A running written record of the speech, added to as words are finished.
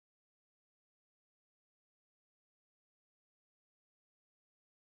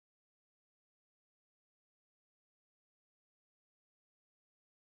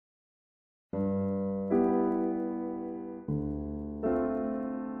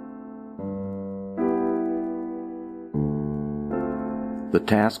The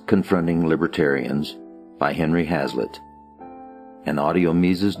Task Confronting Libertarians by Henry Hazlitt. An audio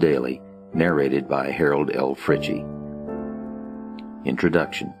Mises Daily, narrated by Harold L. Fritchie.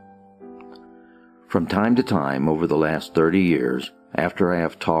 Introduction. From time to time over the last 30 years, after I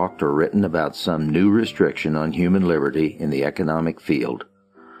have talked or written about some new restriction on human liberty in the economic field,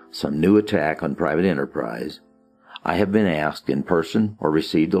 some new attack on private enterprise, I have been asked in person or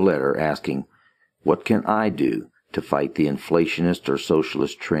received a letter asking, what can I do to fight the inflationist or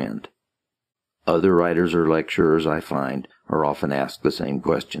socialist trend? Other writers or lecturers, I find, are often asked the same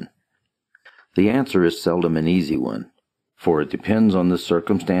question. The answer is seldom an easy one, for it depends on the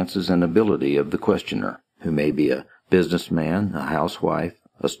circumstances and ability of the questioner, who may be a businessman, a housewife,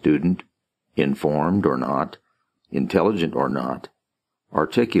 a student, informed or not, intelligent or not,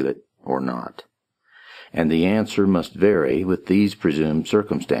 articulate or not. And the answer must vary with these presumed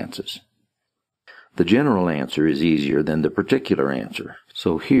circumstances. The general answer is easier than the particular answer,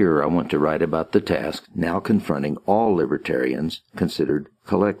 so here I want to write about the task now confronting all libertarians considered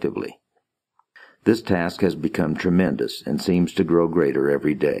collectively. This task has become tremendous and seems to grow greater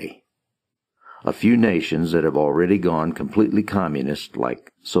every day. A few nations that have already gone completely communist,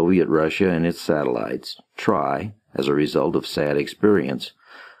 like Soviet Russia and its satellites, try, as a result of sad experience,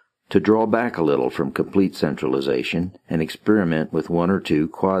 to draw back a little from complete centralization and experiment with one or two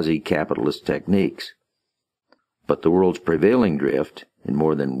quasi-capitalist techniques. But the world's prevailing drift, in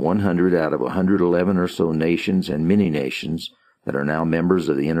more than 100 out of 111 or so nations and mini-nations that are now members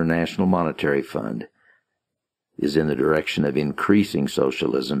of the International Monetary Fund, is in the direction of increasing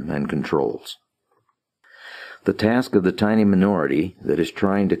socialism and controls. The task of the tiny minority that is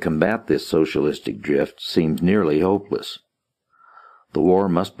trying to combat this socialistic drift seems nearly hopeless. The war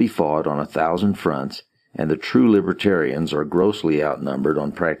must be fought on 1,000 fronts, and the true libertarians are grossly outnumbered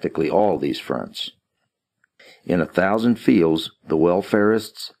on practically all these fronts. In 1,000 fields, the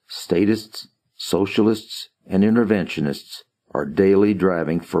welfarists, statists, socialists, and interventionists are daily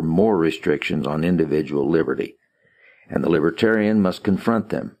driving for more restrictions on individual liberty, and the libertarian must confront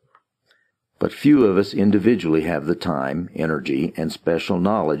them. But few of us individually have the time, energy, and special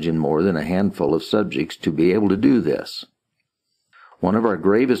knowledge in more than a handful of subjects to be able to do this. One of our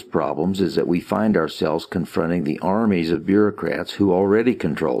gravest problems is that we find ourselves confronting the armies of bureaucrats who already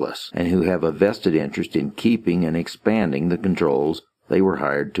control us and who have a vested interest in keeping and expanding the controls they were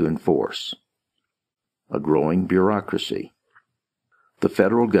hired to enforce. A growing bureaucracy. The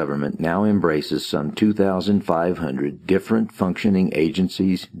federal government now embraces some 2,500 different functioning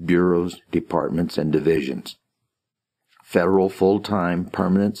agencies, bureaus, departments, and divisions. Federal full-time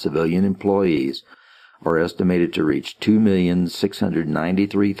permanent civilian employees are estimated to reach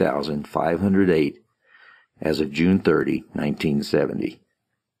 2,693,508 as of June 30, 1970.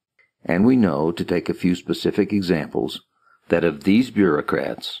 And we know, to take a few specific examples, that of these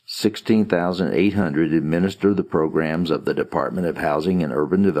bureaucrats, 16,800 administer the programs of the Department of Housing and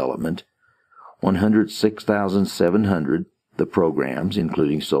Urban Development, 106,700 the programs,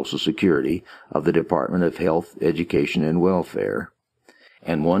 including Social Security, of the Department of Health, Education, and Welfare,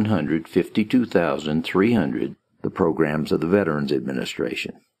 and 152,300 the programs of the Veterans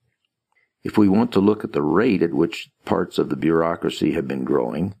Administration. If we want to look at the rate at which parts of the bureaucracy have been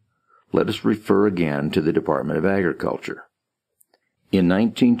growing, let us refer again to the Department of Agriculture. In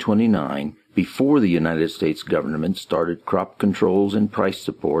 1929, before the United States government started crop controls and price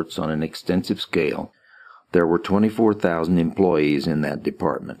supports on an extensive scale, there were 24,000 employees in that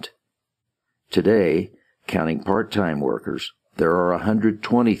department. Today, counting part-time workers, there are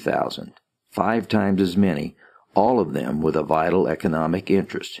 120,000, 5 times as many, all of them with a vital economic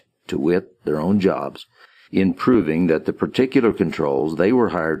interest, to wit, their own jobs, in proving that the particular controls they were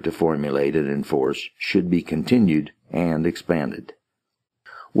hired to formulate and enforce should be continued and expanded.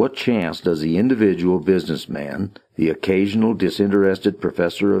 What chance does the individual businessman, the occasional disinterested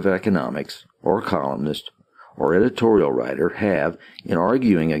professor of economics, or columnist, or editorial writer have in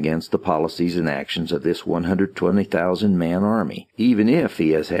arguing against the policies and actions of this 120,000-man army, even if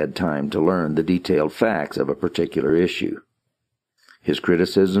he has had time to learn the detailed facts of a particular issue? His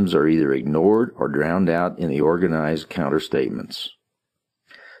criticisms are either ignored or drowned out in the organized counterstatements.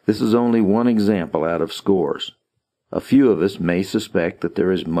 This is only one example out of scores. A few of us may suspect that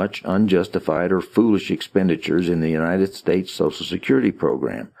there is much unjustified or foolish expenditures in the United States Social Security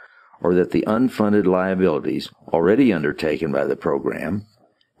program, or that the unfunded liabilities already undertaken by the program,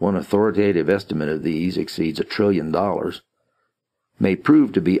 one authoritative estimate of these exceeds $1 trillion, may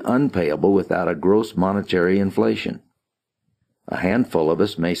prove to be unpayable without a gross monetary inflation. A handful of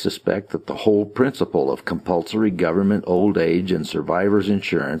us may suspect that the whole principle of compulsory government old age and survivors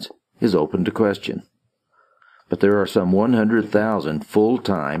insurance is open to question. But there are some 100,000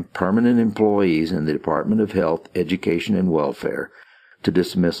 full-time, permanent employees in the Department of Health, Education, and Welfare to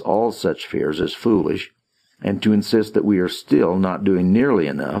dismiss all such fears as foolish and to insist that we are still not doing nearly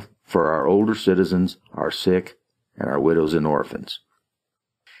enough for our older citizens, our sick, and our widows and orphans.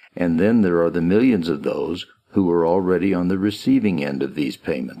 And then there are the millions of those who are already on the receiving end of these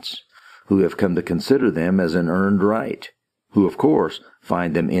payments, who have come to consider them as an earned right, who, of course,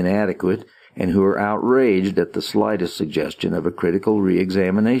 find them inadequate, and who are outraged at the slightest suggestion of a critical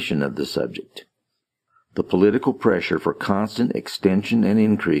re-examination of the subject. The political pressure for constant extension and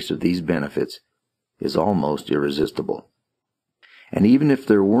increase of these benefits is almost irresistible. And even if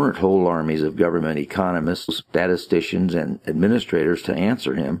there weren't whole armies of government economists, statisticians, and administrators to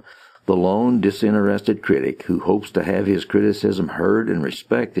answer him, the lone disinterested critic who hopes to have his criticism heard and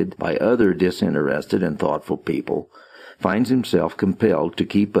respected by other disinterested and thoughtful people finds himself compelled to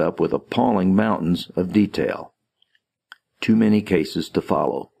keep up with appalling mountains of detail. Too many cases to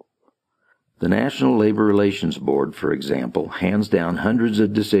follow. The National Labor Relations Board, for example, hands down hundreds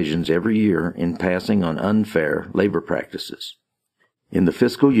of decisions every year in passing on unfair labor practices. In the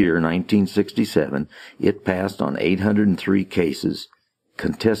fiscal year 1967, it passed on 803 cases,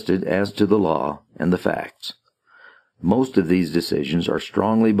 contested as to the law and the facts. Most of these decisions are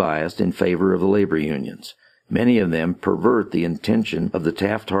strongly biased in favor of the labor unions. Many of them pervert the intention of the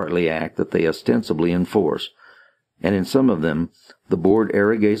Taft-Hartley Act that they ostensibly enforce, and in some of them, the board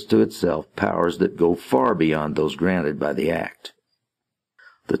arrogates to itself powers that go far beyond those granted by the Act.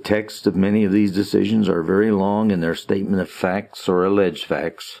 The texts of many of these decisions are very long in their statement of facts or alleged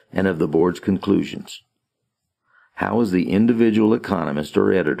facts and of the board's conclusions. How is the individual economist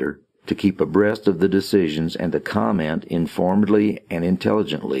or editor to keep abreast of the decisions and to comment informedly and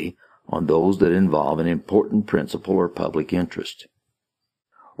intelligently on those that involve an important principle or public interest?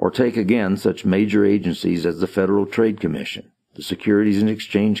 Or take again such major agencies as the Federal Trade Commission, the Securities and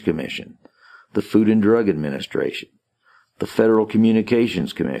Exchange Commission, the Food and Drug Administration, the Federal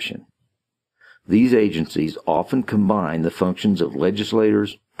Communications Commission. These agencies often combine the functions of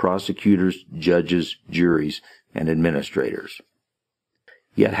legislators, prosecutors, judges, juries, and administrators.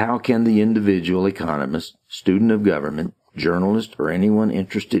 Yet how can the individual economist, student of government, journalist, or anyone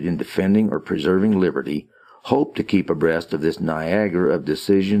interested in defending or preserving liberty hope to keep abreast of this Niagara of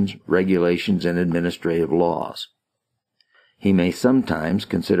decisions, regulations, and administrative laws? He may sometimes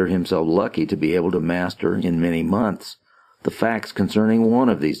consider himself lucky to be able to master in many months the facts concerning one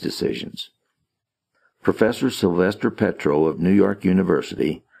of these decisions. Professor Sylvester Petro of New York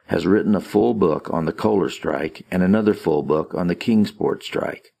University has written a full book on the Kohler strike and another full book on the Kingsport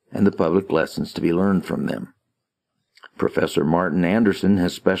strike and the public lessons to be learned from them. Professor Martin Anderson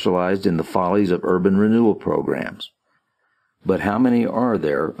has specialized in the follies of urban renewal programs. But how many are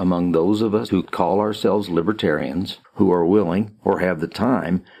there among those of us who call ourselves libertarians who are willing or have the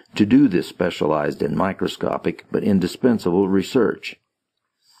time to do this specialized and microscopic but indispensable research?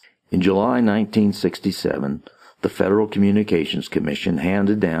 In July 1967, the Federal Communications Commission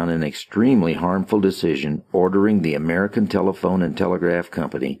handed down an extremely harmful decision ordering the American Telephone and Telegraph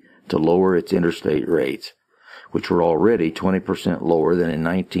Company to lower its interstate rates, which were already 20% lower than in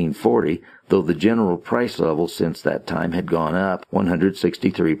 1940, though the general price level since that time had gone up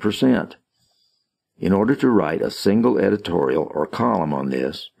 163%. In order to write a single editorial or column on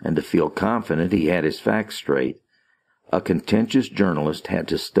this, and to feel confident he had his facts straight, a contentious journalist had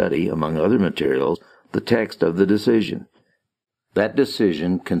to study, among other materials, the text of the decision. That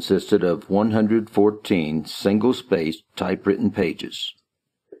decision consisted of 114 single-spaced typewritten pages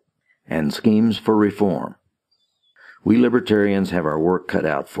and schemes for reform. We libertarians have our work cut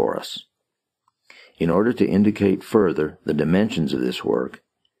out for us. In order to indicate further the dimensions of this work,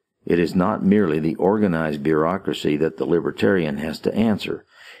 it is not merely the organized bureaucracy that the libertarian has to answer.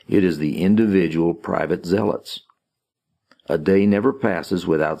 It is the individual private zealots. A day never passes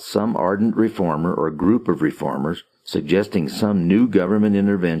without some ardent reformer or group of reformers suggesting some new government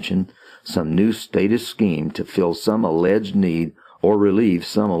intervention, some new statist scheme to fill some alleged need or relieve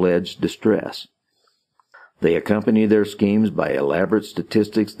some alleged distress. They accompany their schemes by elaborate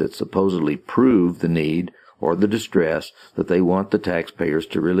statistics that supposedly prove the need or the distress that they want the taxpayers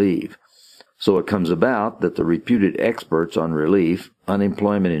to relieve. So it comes about that the reputed experts on relief,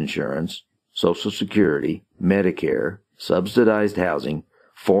 unemployment insurance, Social Security, Medicare, subsidized housing,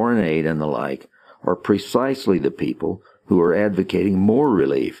 foreign aid, and the like are precisely the people who are advocating more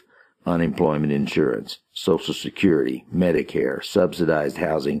relief, unemployment insurance, Social Security, Medicare, subsidized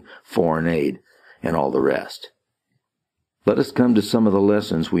housing, foreign aid, and all the rest. Let us come to some of the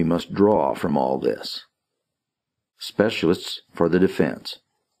lessons we must draw from all this. Specialists for the defense.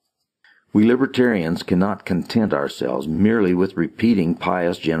 We libertarians cannot content ourselves merely with repeating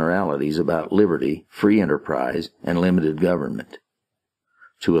pious generalities about liberty, free enterprise, and limited government.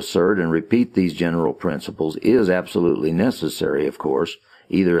 To assert and repeat these general principles is absolutely necessary, of course,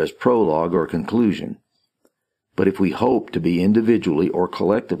 either as prologue or conclusion. But if we hope to be individually or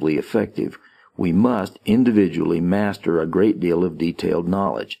collectively effective, we must individually master a great deal of detailed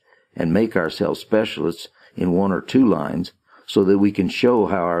knowledge and make ourselves specialists in one or two lines so that we can show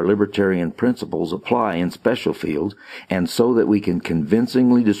how our libertarian principles apply in special fields, and so that we can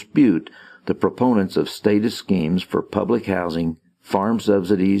convincingly dispute the proponents of statist schemes for public housing, farm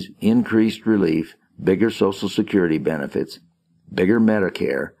subsidies, increased relief, bigger Social Security benefits, bigger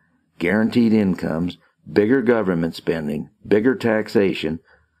Medicare, guaranteed incomes, bigger government spending, bigger taxation,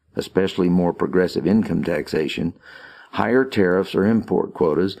 especially more progressive income taxation, higher tariffs or import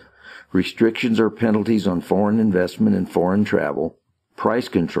quotas, restrictions or penalties on foreign investment and foreign travel, price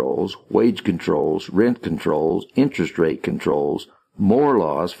controls, wage controls, rent controls, interest rate controls, more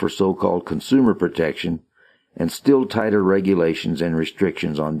laws for so-called consumer protection, and still tighter regulations and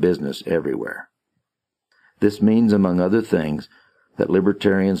restrictions on business everywhere. This means, among other things, that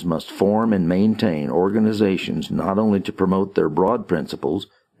libertarians must form and maintain organizations not only to promote their broad principles,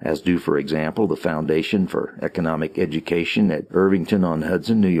 as do, for example, the Foundation for Economic Education at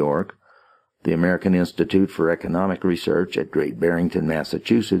Irvington-on-Hudson, New York, the American Institute for Economic Research at Great Barrington,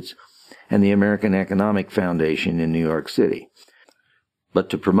 Massachusetts, and the American Economic Foundation in New York City, but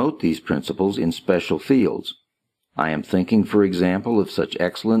to promote these principles in special fields. I am thinking, for example, of such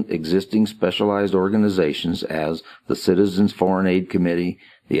excellent existing specialized organizations as the Citizens Foreign Aid Committee,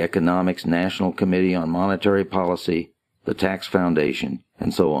 the Economics National Committee on Monetary Policy, the Tax Foundation,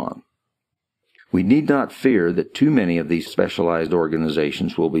 and so on. We need not fear that too many of these specialized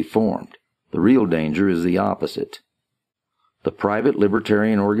organizations will be formed. The real danger is the opposite. The private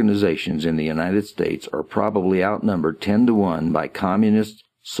libertarian organizations in the United States are probably outnumbered 10 to 1 by communist,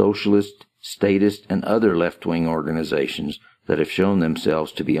 socialist, statist, and other left-wing organizations that have shown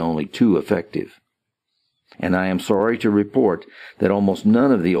themselves to be only too effective. And I am sorry to report that almost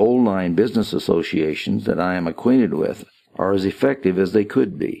none of the old-line business associations that I am acquainted with are as effective as they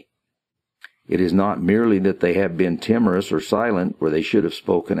could be. It is not merely that they have been timorous or silent where they should have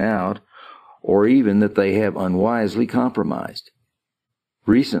spoken out, or even that they have unwisely compromised.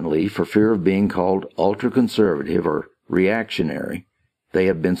 Recently, for fear of being called ultra-conservative or reactionary, they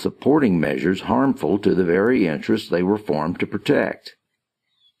have been supporting measures harmful to the very interests they were formed to protect.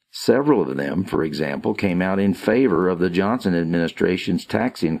 Several of them, for example, came out in favor of the Johnson administration's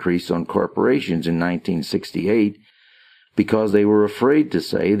tax increase on corporations in 1968 because they were afraid to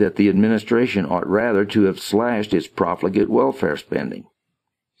say that the administration ought rather to have slashed its profligate welfare spending.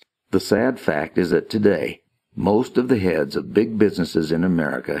 The sad fact is that today, most of the heads of big businesses in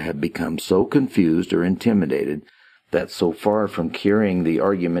America have become so confused or intimidated that so far from carrying the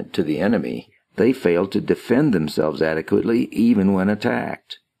argument to the enemy, they fail to defend themselves adequately even when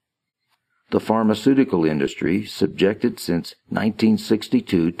attacked. The pharmaceutical industry, subjected since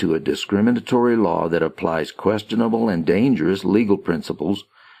 1962 to a discriminatory law that applies questionable and dangerous legal principles,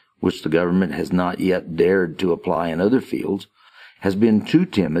 which the government has not yet dared to apply in other fields, has been too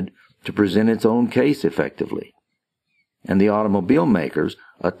timid to present its own case effectively. And the automobile makers,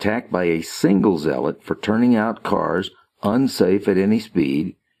 attacked by a single zealot for turning out cars unsafe at any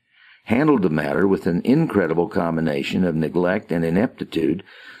speed, handled the matter with an incredible combination of neglect and ineptitude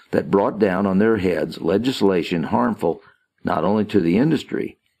that brought down on their heads legislation harmful not only to the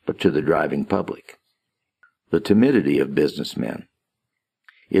industry, but to the driving public. The timidity of businessmen.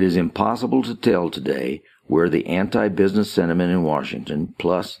 It is impossible to tell today where the anti-business sentiment in Washington,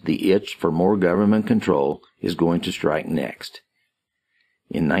 plus the itch for more government control, is going to strike next.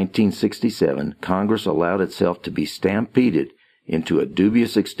 In 1967, Congress allowed itself to be stampeded into a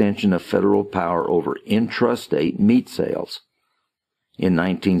dubious extension of federal power over intrastate meat sales. In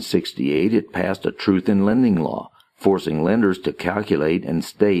 1968, it passed a truth in lending law, forcing lenders to calculate and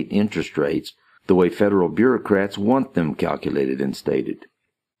state interest rates the way federal bureaucrats want them calculated and stated.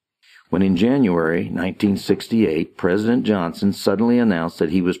 When in January 1968, President Johnson suddenly announced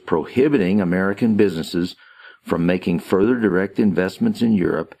that he was prohibiting American businesses from making further direct investments in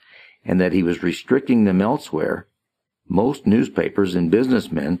Europe and that he was restricting them elsewhere, most newspapers and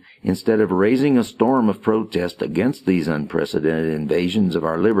businessmen, instead of raising a storm of protest against these unprecedented invasions of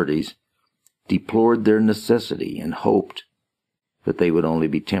our liberties, deplored their necessity and hoped that they would only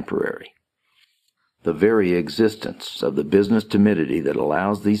be temporary. The very existence of the business timidity that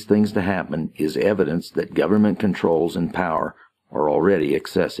allows these things to happen is evidence that government controls and power are already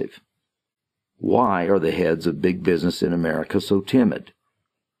excessive. Why are the heads of big business in America so timid?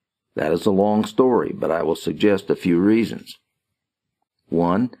 That is a long story, but I will suggest a few reasons.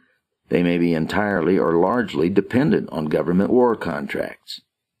 1. They may be entirely or largely dependent on government war contracts.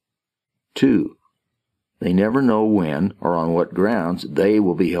 2. They never know when or on what grounds they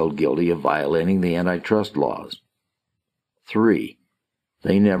will be held guilty of violating the antitrust laws. 3.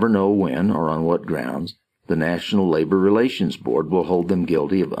 They never know when or on what grounds the National Labor Relations Board will hold them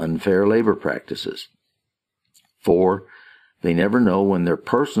guilty of unfair labor practices. 4. They never know when their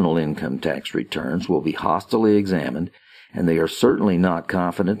personal income tax returns will be hostilely examined, and they are certainly not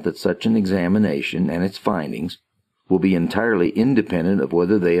confident that such an examination and its findings will be entirely independent of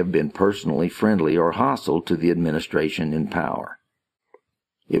whether they have been personally friendly or hostile to the administration in power.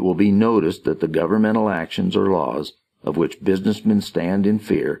 It will be noticed that the governmental actions or laws of which businessmen stand in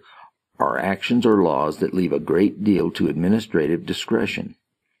fear are actions or laws that leave a great deal to administrative discretion.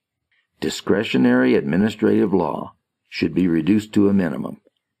 Discretionary administrative law should be reduced to a minimum.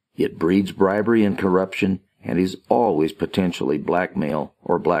 It breeds bribery and corruption and is always potentially blackmail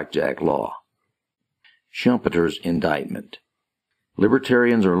or blackjack law. Schumpeter's indictment.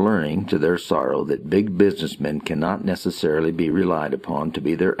 Libertarians are learning, to their sorrow, that big businessmen cannot necessarily be relied upon to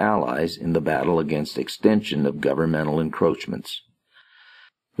be their allies in the battle against extension of governmental encroachments.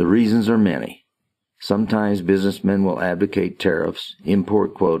 The reasons are many. Sometimes businessmen will advocate tariffs,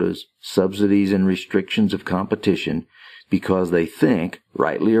 import quotas, subsidies, and restrictions of competition because they think,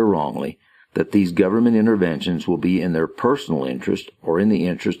 rightly or wrongly, that these government interventions will be in their personal interest or in the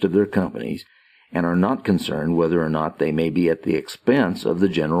interest of their companies, and are not concerned whether or not they may be at the expense of the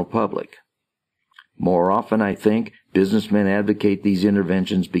general public. More often, I think, businessmen advocate these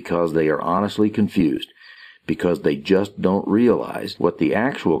interventions because they are honestly confused, because they just don't realize what the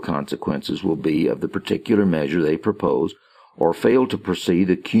actual consequences will be of the particular measure they propose, or fail to foresee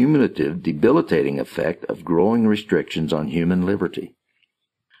the cumulative, debilitating effect of growing restrictions on human liberty.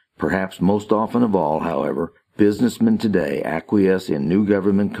 Perhaps most often of all, however, businessmen today acquiesce in new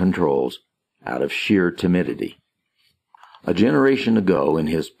government controls out of sheer timidity. A generation ago, in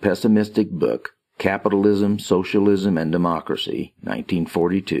his pessimistic book, Capitalism, Socialism, and Democracy,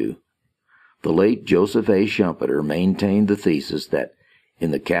 1942, the late Joseph A. Schumpeter maintained the thesis that in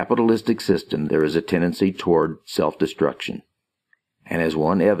the capitalistic system there is a tendency toward self-destruction. And as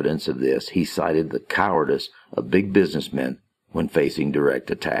one evidence of this, he cited the cowardice of big businessmen when facing direct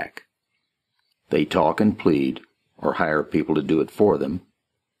attack. They talk and plead, or hire people to do it for them.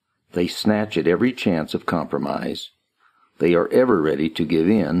 They snatch at every chance of compromise. They are ever ready to give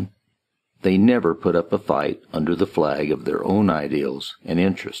in. They never put up a fight under the flag of their own ideals and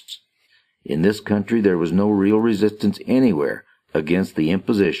interests. In this country there was no real resistance anywhere against the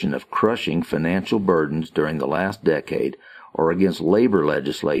imposition of crushing financial burdens during the last decade, or against labor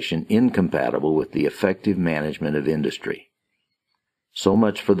legislation incompatible with the effective management of industry. So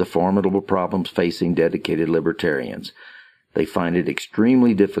much for the formidable problems facing dedicated libertarians. They find it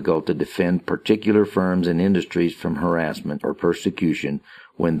extremely difficult to defend particular firms and industries from harassment or persecution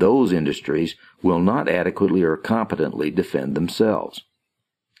when those industries will not adequately or competently defend themselves.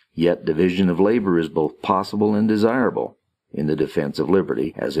 Yet division of labor is both possible and desirable in the defense of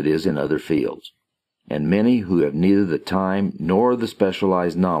liberty as it is in other fields, and many who have neither the time nor the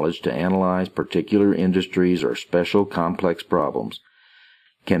specialized knowledge to analyze particular industries or special complex problems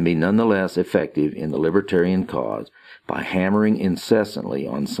can be nonetheless effective in the libertarian cause by hammering incessantly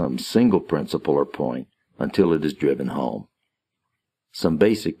on some single principle or point until it is driven home. Some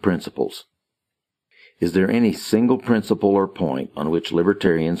basic principles. Is there any single principle or point on which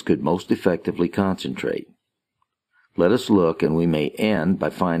libertarians could most effectively concentrate? Let us look, and we may end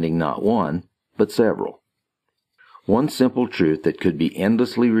by finding not one, but several. One simple truth that could be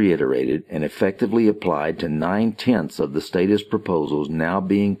endlessly reiterated and effectively applied to 9/10 of the statist proposals now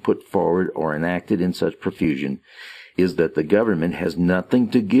being put forward or enacted in such profusion is that the government has nothing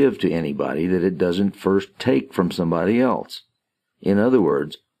to give to anybody that it doesn't first take from somebody else. In other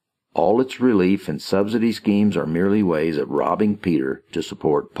words, all its relief and subsidy schemes are merely ways of robbing Peter to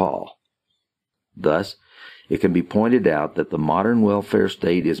support Paul. Thus, it can be pointed out that the modern welfare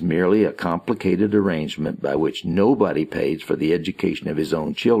state is merely a complicated arrangement by which nobody pays for the education of his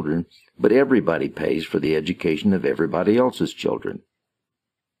own children, but everybody pays for the education of everybody else's children.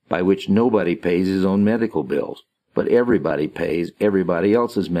 By which nobody pays his own medical bills, but everybody pays everybody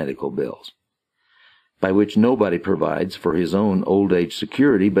else's medical bills. By which nobody provides for his own old age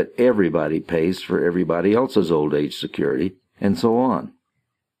security, but everybody pays for everybody else's old age security, and so on.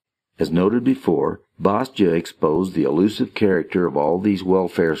 As noted before, Bastiat exposed the elusive character of all these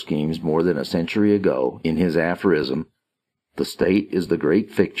welfare schemes more than a century ago in his aphorism, "The state is the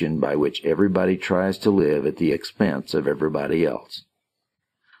great fiction by which everybody tries to live at the expense of everybody else."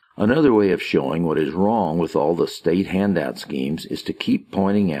 Another way of showing what is wrong with all the state handout schemes is to keep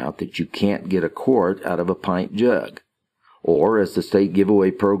pointing out that you can't get a quart out of a pint jug. Or, as the state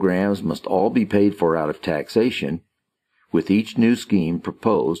giveaway programs must all be paid for out of taxation, with each new scheme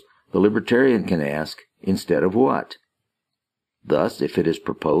proposed, the Libertarian can ask, instead of what? Thus, if it is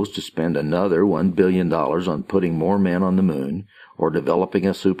proposed to spend another $1 billion on putting more men on the moon or developing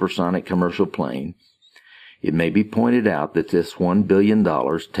a supersonic commercial plane, it may be pointed out that this $1 billion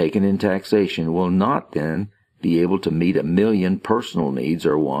taken in taxation will not then be able to meet 1 million personal needs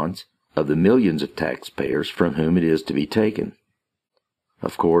or wants of the millions of taxpayers from whom it is to be taken.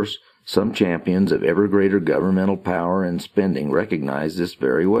 Of course, some champions of ever greater governmental power and spending recognize this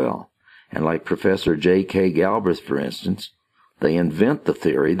very well, and like Professor J.K. Galbraith, for instance, they invent the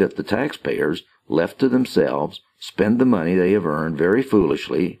theory that the taxpayers, left to themselves, spend the money they have earned very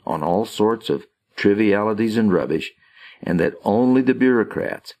foolishly on all sorts of trivialities and rubbish, and that only the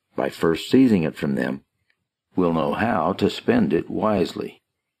bureaucrats, by first seizing it from them, will know how to spend it wisely.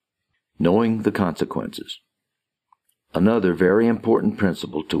 Knowing the consequences. Another very important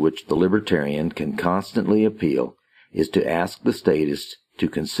principle to which the Libertarian can constantly appeal is to ask the statists to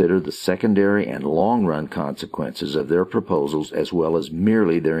consider the secondary and long-run consequences of their proposals as well as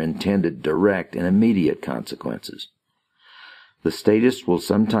merely their intended direct and immediate consequences. The statists will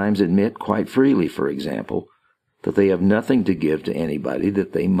sometimes admit quite freely, for example, that they have nothing to give to anybody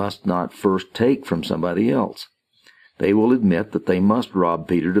that they must not first take from somebody else. They will admit that they must rob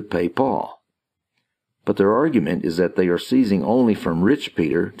Peter to pay Paul. But their argument is that they are seizing only from rich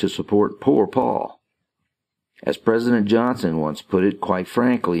Peter to support poor Paul. As President Johnson once put it quite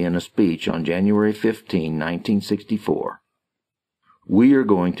frankly in a speech on January 15, 1964, we are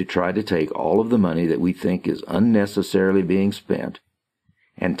going to try to take all of the money that we think is unnecessarily being spent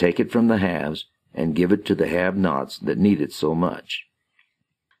and take it from the haves and give it to the have-nots that need it so much.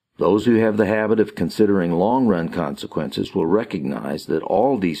 Those who have the habit of considering long-run consequences will recognize that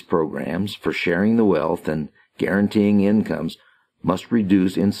all these programs for sharing the wealth and guaranteeing incomes must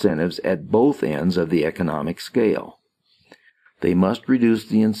reduce incentives at both ends of the economic scale. They must reduce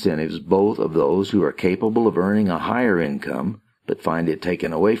the incentives both of those who are capable of earning a higher income but find it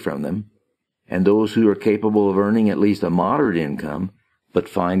taken away from them, and those who are capable of earning at least a moderate income but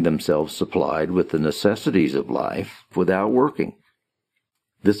find themselves supplied with the necessities of life without working.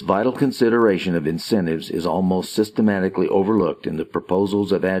 This vital consideration of incentives is almost systematically overlooked in the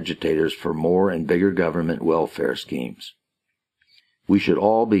proposals of agitators for more and bigger government welfare schemes. We should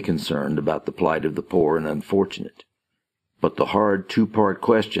all be concerned about the plight of the poor and unfortunate, but the hard two-part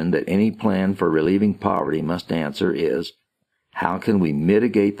question that any plan for relieving poverty must answer is, how can we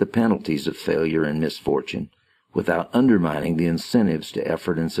mitigate the penalties of failure and misfortune without undermining the incentives to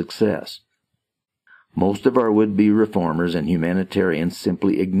effort and success? Most of our would-be reformers and humanitarians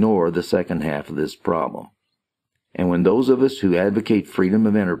simply ignore the second half of this problem. And when those of us who advocate freedom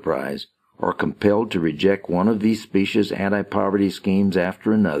of enterprise are compelled to reject one of these specious anti-poverty schemes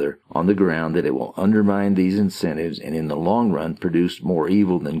after another on the ground that it will undermine these incentives and in the long run produce more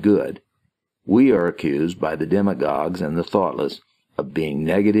evil than good, we are accused by the demagogues and the thoughtless of being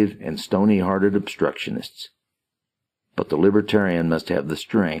negative and stony-hearted obstructionists. But the Libertarian must have the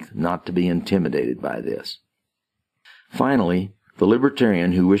strength not to be intimidated by this. Finally, the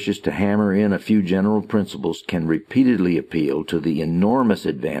Libertarian who wishes to hammer in a few general principles can repeatedly appeal to the enormous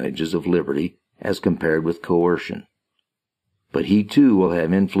advantages of liberty as compared with coercion. But he too will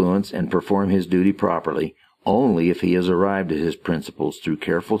have influence and perform his duty properly only if he has arrived at his principles through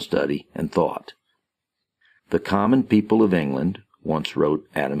careful study and thought. The common people of England, once wrote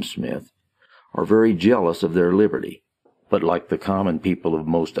Adam Smith, are very jealous of their liberty, but like the common people of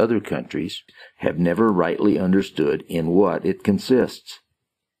most other countries, have never rightly understood in what it consists.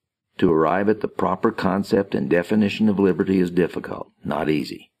 To arrive at the proper concept and definition of liberty is difficult, not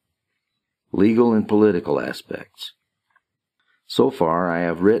easy. Legal and political aspects. So far I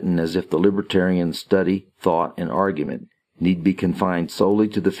have written as if the Libertarian study, thought, and argument need be confined solely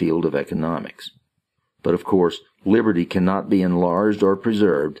to the field of economics. But of course, liberty cannot be enlarged or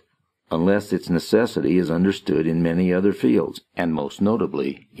preserved unless its necessity is understood in many other fields, and most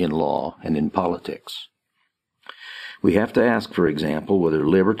notably in law and in politics. We have to ask, for example, whether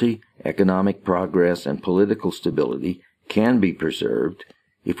liberty, economic progress, and political stability can be preserved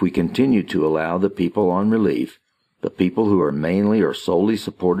if we continue to allow the people on relief, the people who are mainly or solely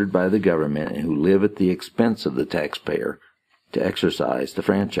supported by the government and who live at the expense of the taxpayer, to exercise the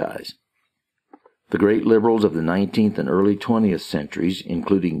franchise. The great liberals of the 19th and early 20th centuries,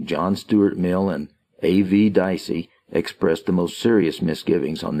 including John Stuart Mill and A.V. Dicey, expressed the most serious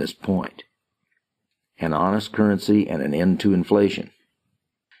misgivings on this point. An honest currency and an end to inflation.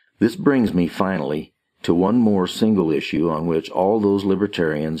 This brings me finally to one more single issue on which all those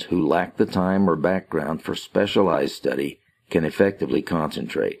libertarians who lack the time or background for specialized study can effectively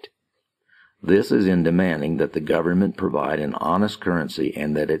concentrate. This is in demanding that the government provide an honest currency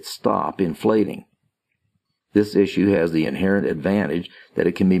and that it stop inflating. This issue has the inherent advantage that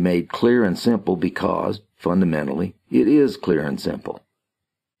it can be made clear and simple because, fundamentally, it is clear and simple.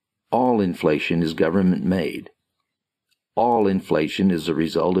 All inflation is government-made. All inflation is a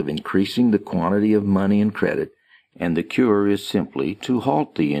result of increasing the quantity of money and credit, and the cure is simply to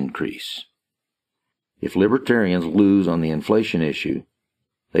halt the increase. If libertarians lose on the inflation issue,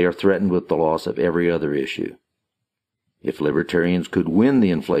 they are threatened with the loss of every other issue. If libertarians could win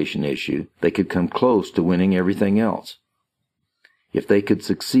the inflation issue, they could come close to winning everything else. If they could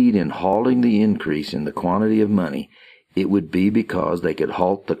succeed in halting the increase in the quantity of money, it would be because they could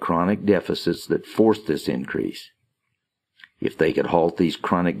halt the chronic deficits that force this increase. If they could halt these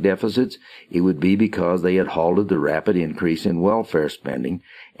chronic deficits, it would be because they had halted the rapid increase in welfare spending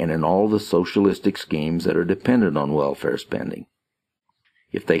and in all the socialistic schemes that are dependent on welfare spending.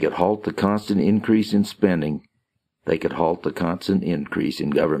 If they could halt the constant increase in spending, they could halt the constant increase in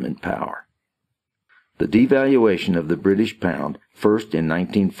government power. The devaluation of the British pound, first in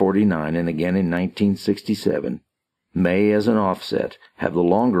 1949 and again in 1967, may, as an offset, have the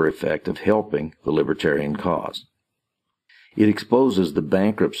longer effect of helping the libertarian cause. It exposes the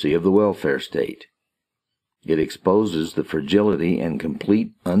bankruptcy of the welfare state. It exposes the fragility and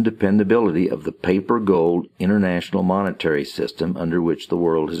complete undependability of the paper gold international monetary system under which the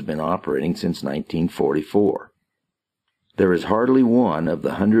world has been operating since 1944. There is hardly one of the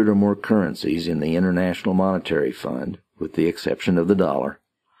 100 or more currencies in the International Monetary Fund, with the exception of the dollar,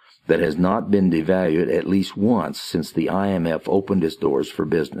 that has not been devalued at least once since the IMF opened its doors for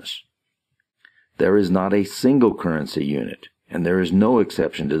business. There is not a single currency unit, and there is no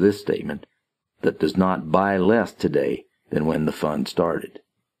exception to this statement, that does not buy less today than when the fund started.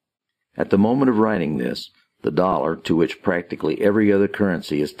 At the moment of writing this, the dollar, to which practically every other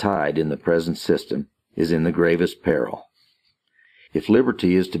currency is tied in the present system, is in the gravest peril. If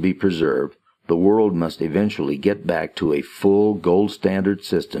liberty is to be preserved, the world must eventually get back to a full gold standard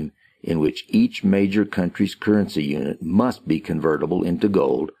system in which each major country's currency unit must be convertible into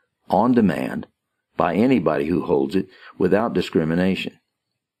gold, on demand, by anybody who holds it, without discrimination.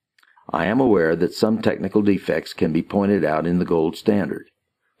 I am aware that some technical defects can be pointed out in the gold standard,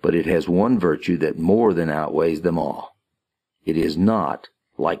 but it has one virtue that more than outweighs them all. It is not,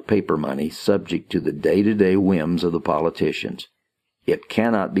 like paper money, subject to the day-to-day whims of the politicians. It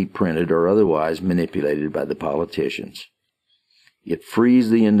cannot be printed or otherwise manipulated by the politicians. It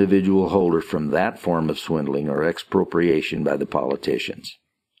frees the individual holder from that form of swindling or expropriation by the politicians.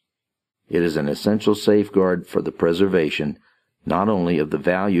 It is an essential safeguard for the preservation not only of the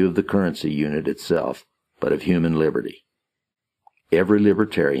value of the currency unit itself, but of human liberty. Every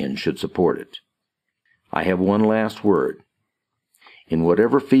libertarian should support it. I have one last word. In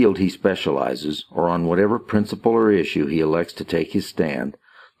whatever field he specializes, or on whatever principle or issue he elects to take his stand,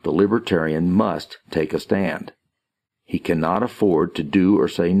 the libertarian must take a stand. He cannot afford to do or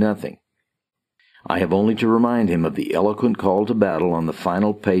say nothing. I have only to remind him of the eloquent call to battle on the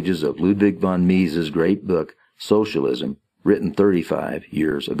final pages of Ludwig von Mises' great book, Socialism, written 35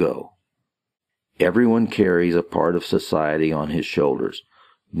 years ago. Everyone carries a part of society on his shoulders.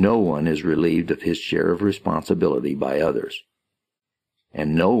 No one is relieved of his share of responsibility by others.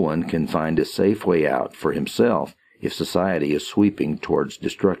 And no one can find a safe way out for himself if society is sweeping towards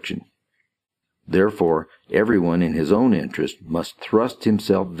destruction. Therefore, everyone in his own interest must thrust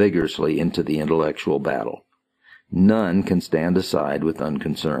himself vigorously into the intellectual battle. None can stand aside with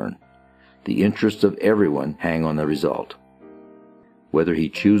unconcern. The interests of everyone hang on the result. Whether he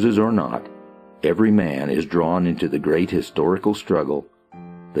chooses or not, every man is drawn into the great historical struggle,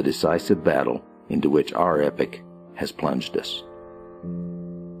 the decisive battle into which our epoch has plunged us.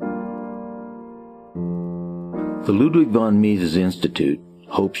 The Ludwig von Mises Institute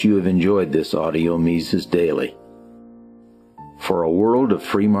hopes you have enjoyed this audio Mises Daily. For a world of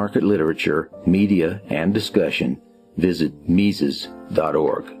free market literature, media, and discussion, visit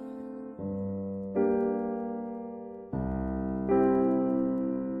Mises.org.